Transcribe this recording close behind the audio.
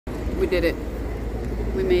We did it.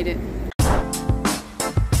 We made it.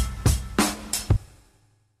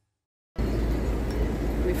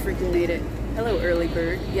 We freaking made it. Hello, early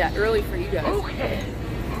bird. Yeah, early for you guys. Okay.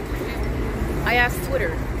 I asked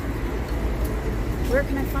Twitter, where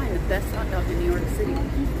can I find the best hot dog in New York City?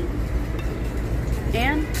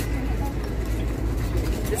 And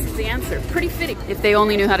this is the answer. Pretty fitting. If they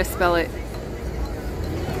only knew how to spell it.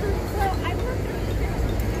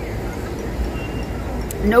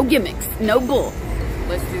 No gimmicks, no bull.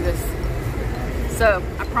 Let's do this. So,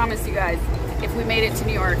 I promise you guys, if we made it to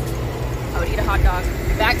New York, I would eat a hot dog.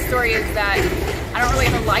 The backstory is that I don't really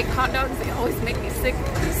ever like hot dogs. They always make me sick.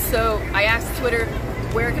 So, I asked Twitter,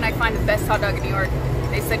 where can I find the best hot dog in New York?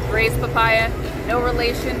 They said Gray's Papaya, no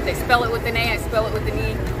relation. They spell it with an A, I spell it with an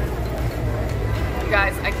E. You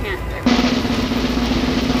guys, I can't.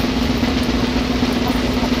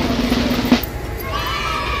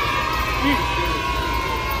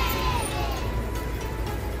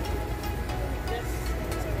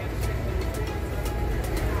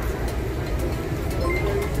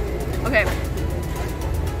 Okay.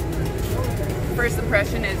 First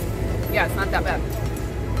impression is, yeah, it's not that bad.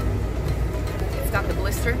 It's got the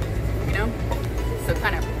blister, you know? So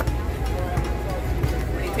kind of,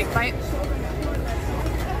 when you take a bite,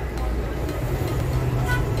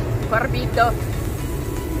 barbito.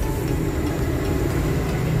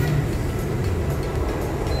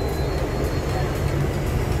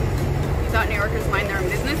 You thought New Yorkers mind their own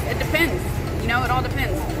business? It depends. You know, it all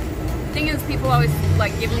depends. The thing is, people always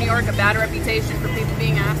like give New York a bad reputation for people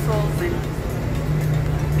being assholes and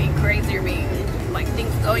being crazy or being like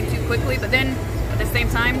things going too quickly, but then at the same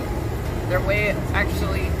time, they're way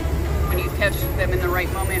actually, when you catch them in the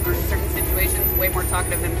right moment or in certain situations, way more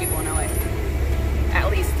talkative than people in LA.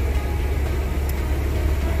 At least,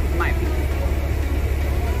 in my opinion.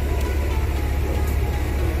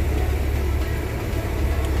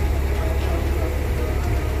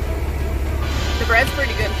 The bread's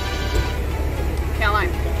pretty good. Can't lie.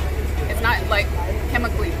 It's not like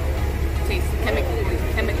chemically tasty. Chemically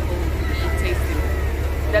tasty.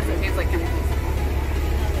 It doesn't taste like chemicals.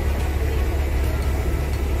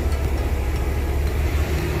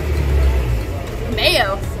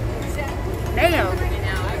 Mayo. Mayo.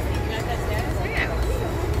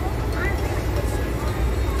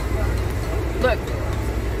 Look,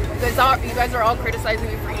 you guys are all criticizing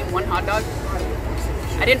me for eating one hot dog.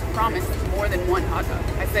 I didn't promise more than one hot dog.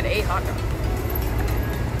 I said a hot dog.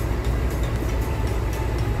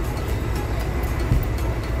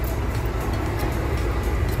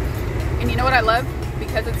 And you know what I love?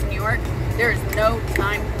 Because it's New York, there is no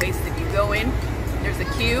time wasted. You go in, there's a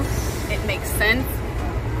queue, it makes sense.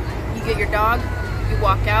 You get your dog, you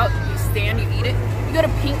walk out, you stand, you eat it. You go to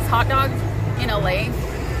Pink's Hot Dogs in LA,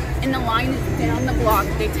 and the line is down the block.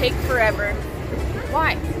 They take forever.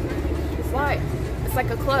 Why? Why? It's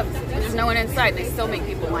like a club. There's no one inside. They still make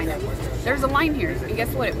people line up. There's a line here, and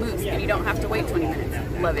guess what? It moves, and you don't have to wait 20 minutes.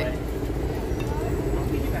 Love it.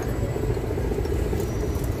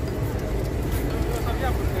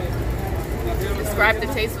 Describe the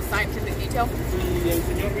taste with scientific detail.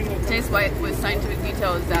 The taste with scientific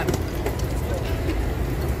detail is that,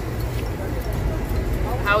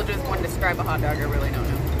 how does one describe a hot dog? I really don't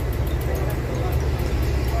know.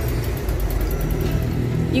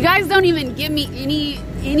 You guys don't even give me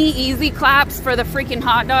any easy claps for the freaking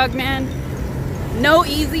hot dog, man. No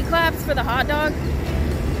easy claps for the hot dog.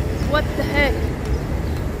 What the heck?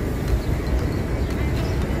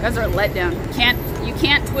 You guys are let down. You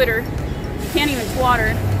can't Twitter. You can't even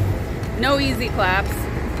twatter. No easy claps.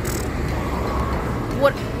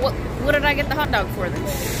 What did I get the hot dog for then?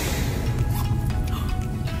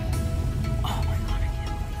 Oh my god,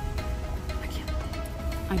 I can't.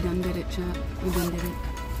 I done did it, chat. I done did it.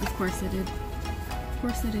 Of course I did. Of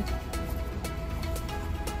course I did.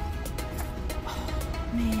 Oh,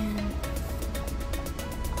 man.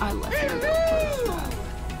 I left my GoPro strap.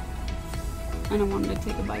 And I wanted to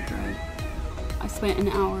take a bike ride. I spent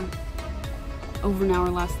over an hour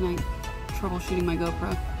last night troubleshooting my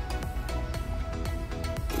GoPro.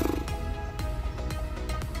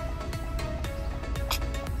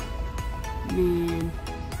 Man.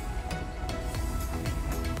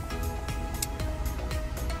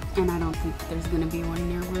 And I don't think there's gonna be one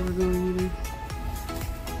near where we're going either.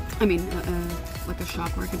 I mean, like a shop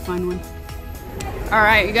where I could find one.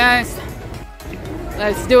 Alright, you guys.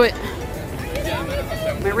 Let's do it.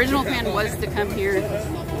 My original plan was to come here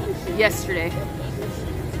yesterday.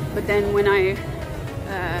 But then when I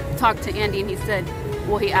talked to Andy and he said,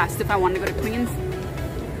 well, he asked if I wanted to go to Queens.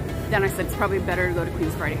 Then I said it's probably better to go to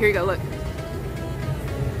Queens Friday. Here you go, look.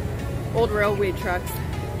 Old railway tracks.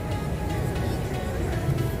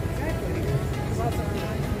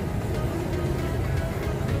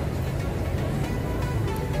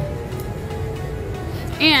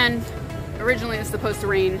 And originally it was supposed to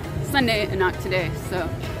rain Sunday and not today, so.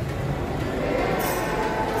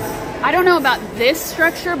 I don't know about this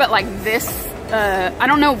structure, but like this, I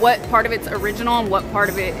don't know what part of it's original and what part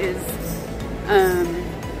of it is,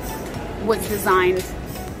 was designed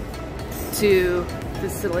to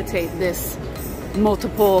facilitate this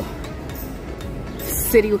multiple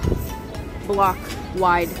city block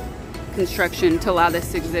wide construction to allow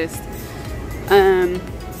this to exist.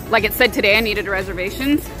 Like it said today, I needed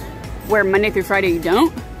reservations where Monday through Friday you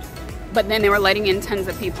don't, but then they were letting in tons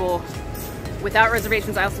of people without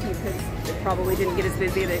reservations. I also think because it probably didn't get as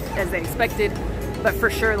busy as they expected, but for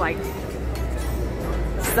sure, like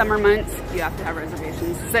summer months, you have to have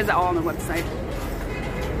reservations. It says it all on the website.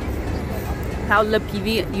 How Le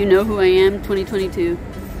PV, you know who I am, 2022.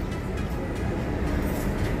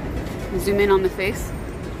 Zoom in on the face.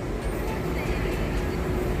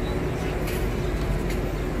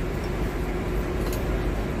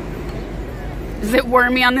 Is it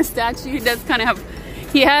Wormy on the statue? He does kind of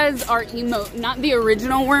have, he has our emote, not the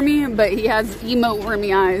original Wormy, but he has emote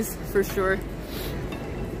Wormy eyes for sure.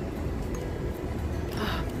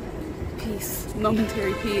 Peace,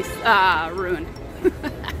 momentary peace. Ah, ruined.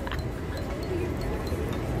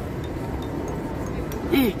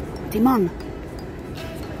 Timon.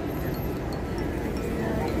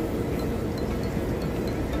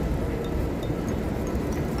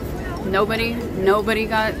 Nobody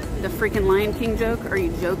got the freaking Lion King joke? Are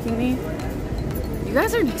you joking me? You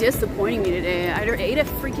guys are disappointing me today. I ate a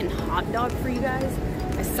freaking hot dog for you guys.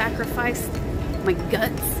 I sacrificed my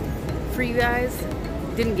guts for you guys.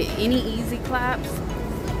 Didn't get any easy claps.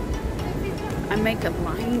 I make a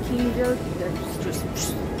Lion King joke. You guys just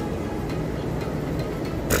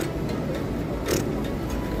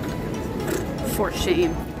for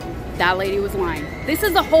shame. That lady was lying. This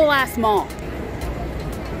is a whole ass mall.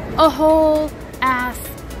 A whole ass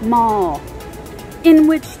mall in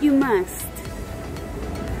which you must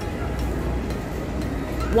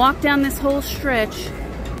walk down this whole stretch,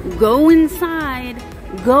 go inside,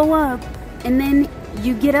 go up, and then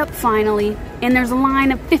you get up finally and there's a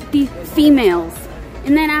line of 50 females.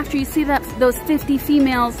 And then after you see those 50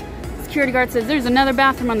 females, security guard says, there's another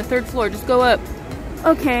bathroom on the 3rd floor, just go up.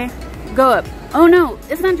 Okay, go up. Oh no,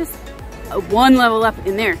 it's not just one level up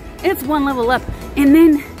in there. It's one level up and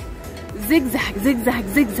then zigzag, zigzag,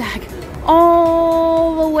 zigzag,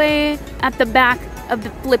 all the way at the back of the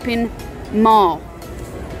flippin' mall.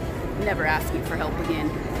 Never asking for help again.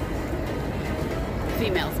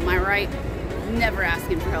 Females, am I right? Never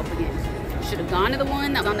asking for help again. Should have gone to the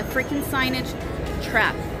one that was on the freaking signage.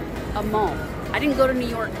 Trap. A mall. I didn't go to New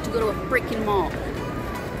York to go to a freaking mall.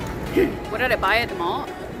 What did I buy at the mall?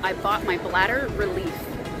 I bought my bladder relief,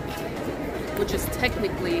 which is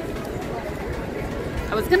technically,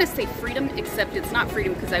 I was gonna say freedom, except it's not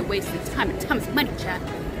freedom because I wasted time, and time is money, chat.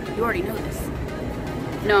 You already know this.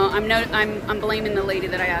 No, I'm blaming the lady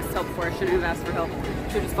that I asked help for. I shouldn't have asked for help.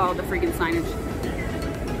 Should have just followed the freaking signage.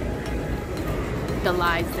 The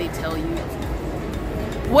lies they tell you.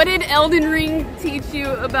 What did Elden Ring teach you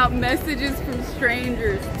about messages from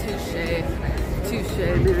strangers? Touche. Touche,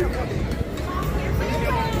 man.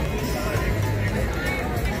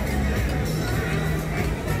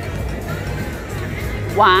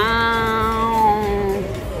 Wow.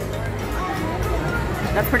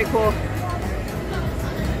 That's pretty cool.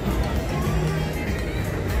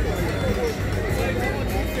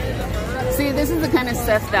 See, this is the kind of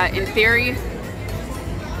stuff that in theory,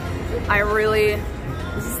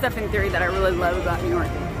 this is stuff in theory that I really love about New York.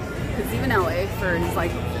 Because even LA, for as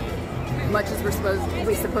like much as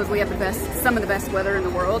we supposedly have some of the best weather in the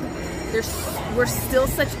world,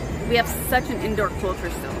 we have such an indoor culture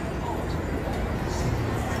still.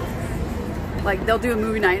 Like they'll do a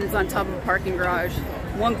movie night and it's on top of a parking garage.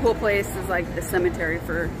 One cool place is like the cemetery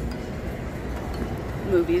for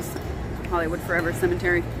movies, Hollywood Forever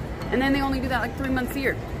Cemetery. And then they only do that like 3 months a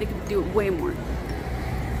year. They could do it way more.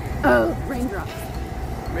 Oh, raindrops.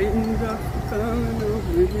 Raindrops coming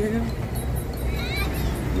over here.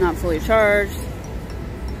 Not fully charged.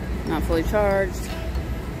 Not fully charged.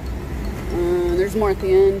 There's more at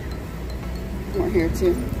the end. More here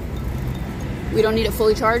too. We don't need it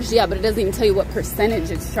fully charged? Yeah, but it doesn't even tell you what percentage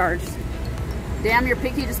it's charged. Damn, you're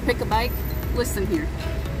picky, just pick a bike. Listen here.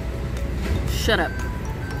 Shut up.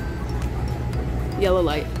 Yellow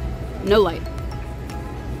light. No light.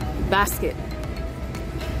 Basket.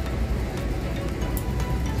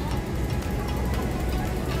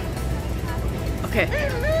 Okay,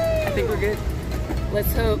 I think we're good.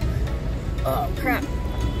 Let's hope. Oh, crap.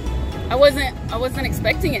 I wasn't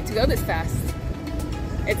expecting it to go this fast.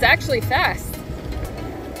 It's actually fast.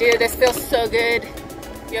 Dude, this feels so good.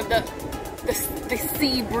 You have the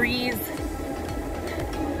sea breeze.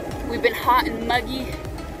 We've been hot and muggy,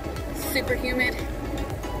 super humid.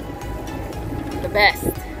 The best.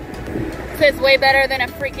 This is way better than a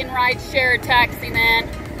freaking ride share taxi, man.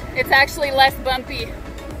 It's actually less bumpy.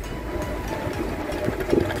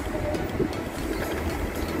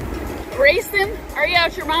 Grayson, are you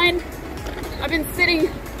out your mind? I've been sitting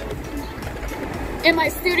in my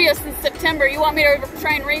studio since September. You want me to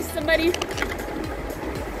try and race somebody?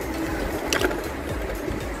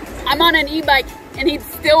 I'm on an e-bike and he'd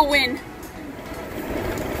still win.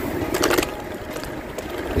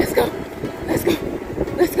 Let's go. Let's go.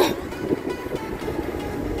 Let's go.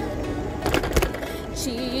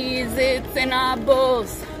 Cheez-Its in our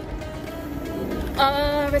bowls.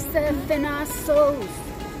 RSF in our souls.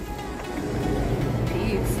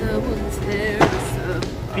 Pizza was there, so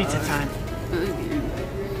pizza time. Again.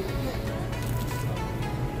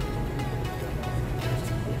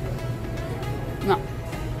 No.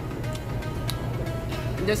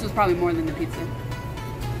 This was probably more than the pizza.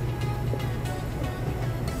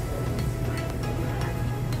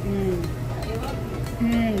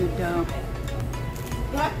 Dough.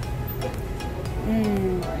 What?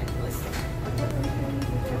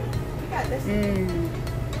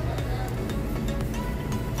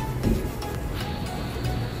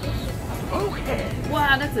 Okay.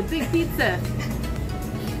 Wow, that's a big pizza.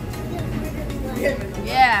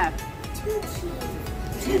 Yeah.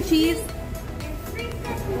 2 cheese.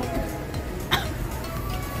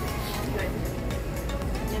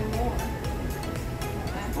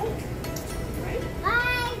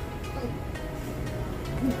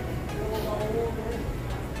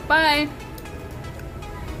 Bye.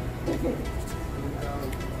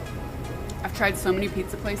 I've tried so many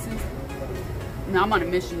pizza places. Now I'm on a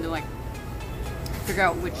mission to like figure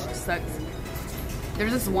out which sucks.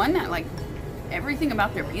 There's this one that like everything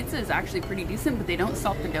about their pizza is actually pretty decent, but they don't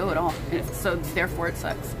salt the dough at all. And so therefore it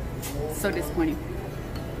sucks. It's so disappointing.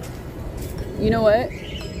 You know what?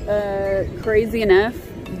 Crazy enough,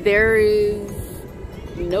 there's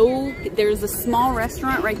a small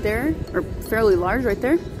restaurant right there, or fairly large right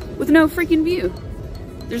there, with no freaking view.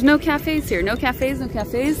 There's no cafes here. No cafes, no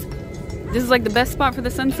cafes. This is like the best spot for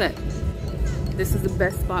the sunset. This is the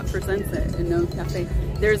best spot for sunset and no cafe.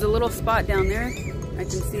 There's a little spot down there. I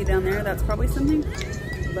can see down there. That's probably something.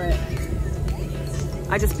 But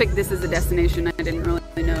I just picked this as a destination. I didn't really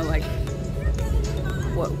know like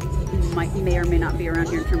what may or may not be around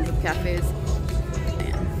here in terms of cafes.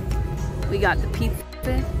 And we got the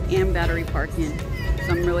pizza and battery parking.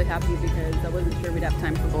 So I'm really happy because I wasn't sure we'd have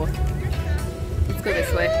time for both. Let's go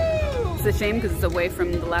this way. It's a shame because it's away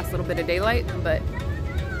from the last little bit of daylight, but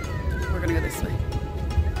we're gonna go this way.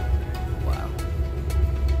 Wow.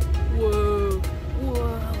 Whoa.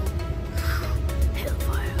 Whoa.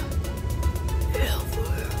 Hellfire.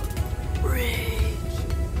 Hellfire. Rage.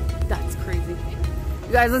 That's crazy.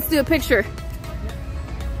 You guys, let's do a picture.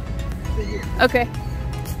 Okay.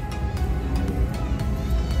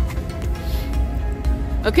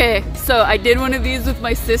 Okay, so I did one of these with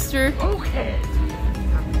my sister. Okay.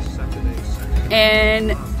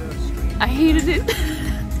 And I hated it,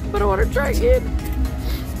 but I want to try again.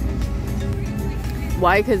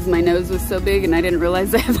 Why? Because my nose was so big and I didn't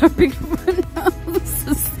realize I had that big of a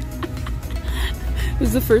nose. It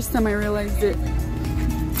was the first time I realized it.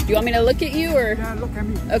 Do you want me to look at you or? Yeah, look at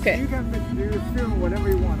me. Okay. You can film whatever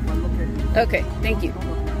you want, but look at me. Okay, thank you.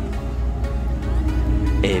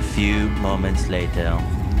 A few moments later.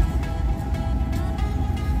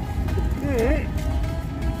 Hey.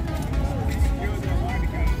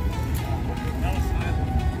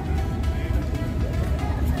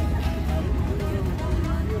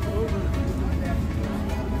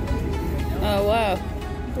 Oh wow,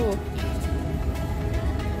 cool.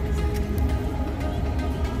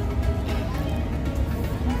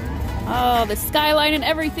 Oh, the skyline and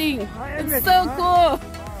everything. It's so cool.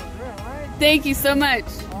 Thank you so much.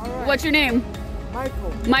 What's your name?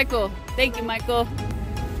 Michael. Michael. Thank you, Michael.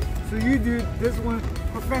 So you do this one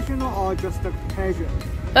professional or just a pleasure?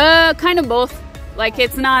 Kind of both. Like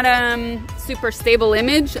it's not super stable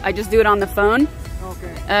image. I just do it on the phone.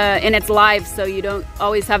 Okay. And it's live, so you don't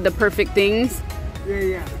always have the perfect things. Yeah,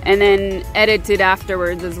 yeah. And then edit it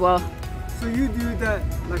afterwards as well. So you do that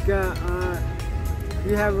like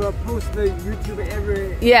you have a post the YouTube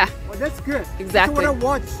every. Yeah. Oh, that's good. Exactly. That's what I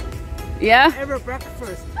watch. Yeah. Every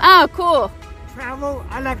breakfast. Oh, cool. Travel.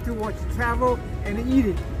 I like to watch travel and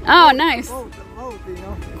eating. Oh, nice. Both, you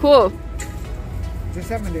know. Cool. It's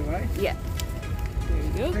 70, right? Yeah. There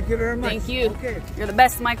you go. Thank you very much. Thank you. Okay. You're the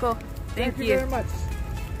best, Michael. Thank you very much.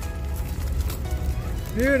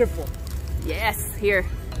 Beautiful. Yes, here.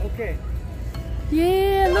 Okay.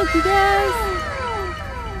 Yeah, look, you guys.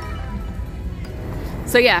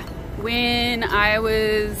 So yeah, when I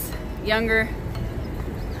was younger,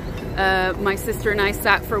 my sister and I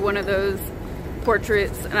sat for one of those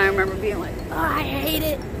portraits, and I remember being like, oh, I hate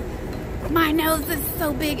it. My nose is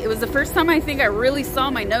so big. It was the first time I think I really saw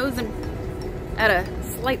my nose at a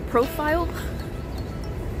slight profile.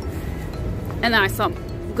 And then I saw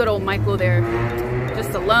good old Michael there,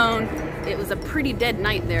 just alone. It was a pretty dead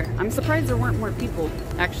night there. I'm surprised there weren't more people,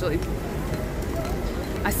 actually.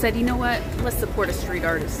 I said, you know what? Let's support a street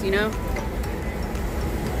artist, you know?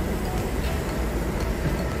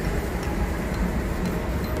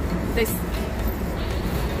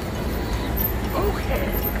 Okay.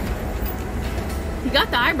 He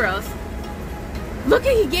got the eyebrows. Look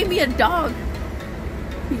at, he gave me a dog.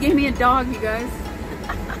 He gave me a dog, you guys.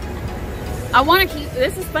 I want to keep,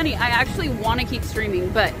 this is funny, I actually want to keep streaming,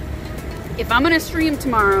 but if I'm going to stream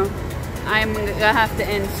tomorrow, I'm going to have to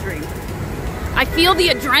end stream. I feel the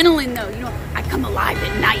adrenaline though, you know, I come alive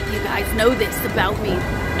at night, you guys know this about me.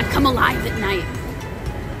 I come alive at night.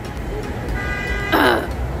 Ugh.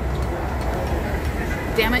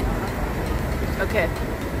 Damn it. Okay.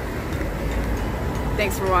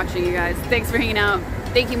 Thanks for watching, you guys. Thanks for hanging out.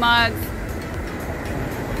 Thank you, Mods.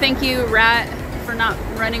 Thank you, Rat, for not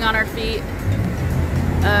running on our feet.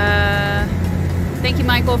 Thank you,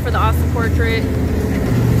 Michael, for the awesome portrait.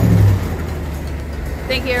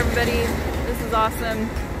 Thank you, everybody. This is awesome.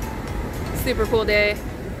 Super cool day.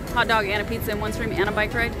 Hot dog and a pizza in one stream and a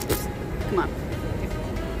bike ride. Come on.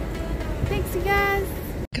 Thanks, you guys.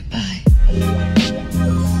 Goodbye.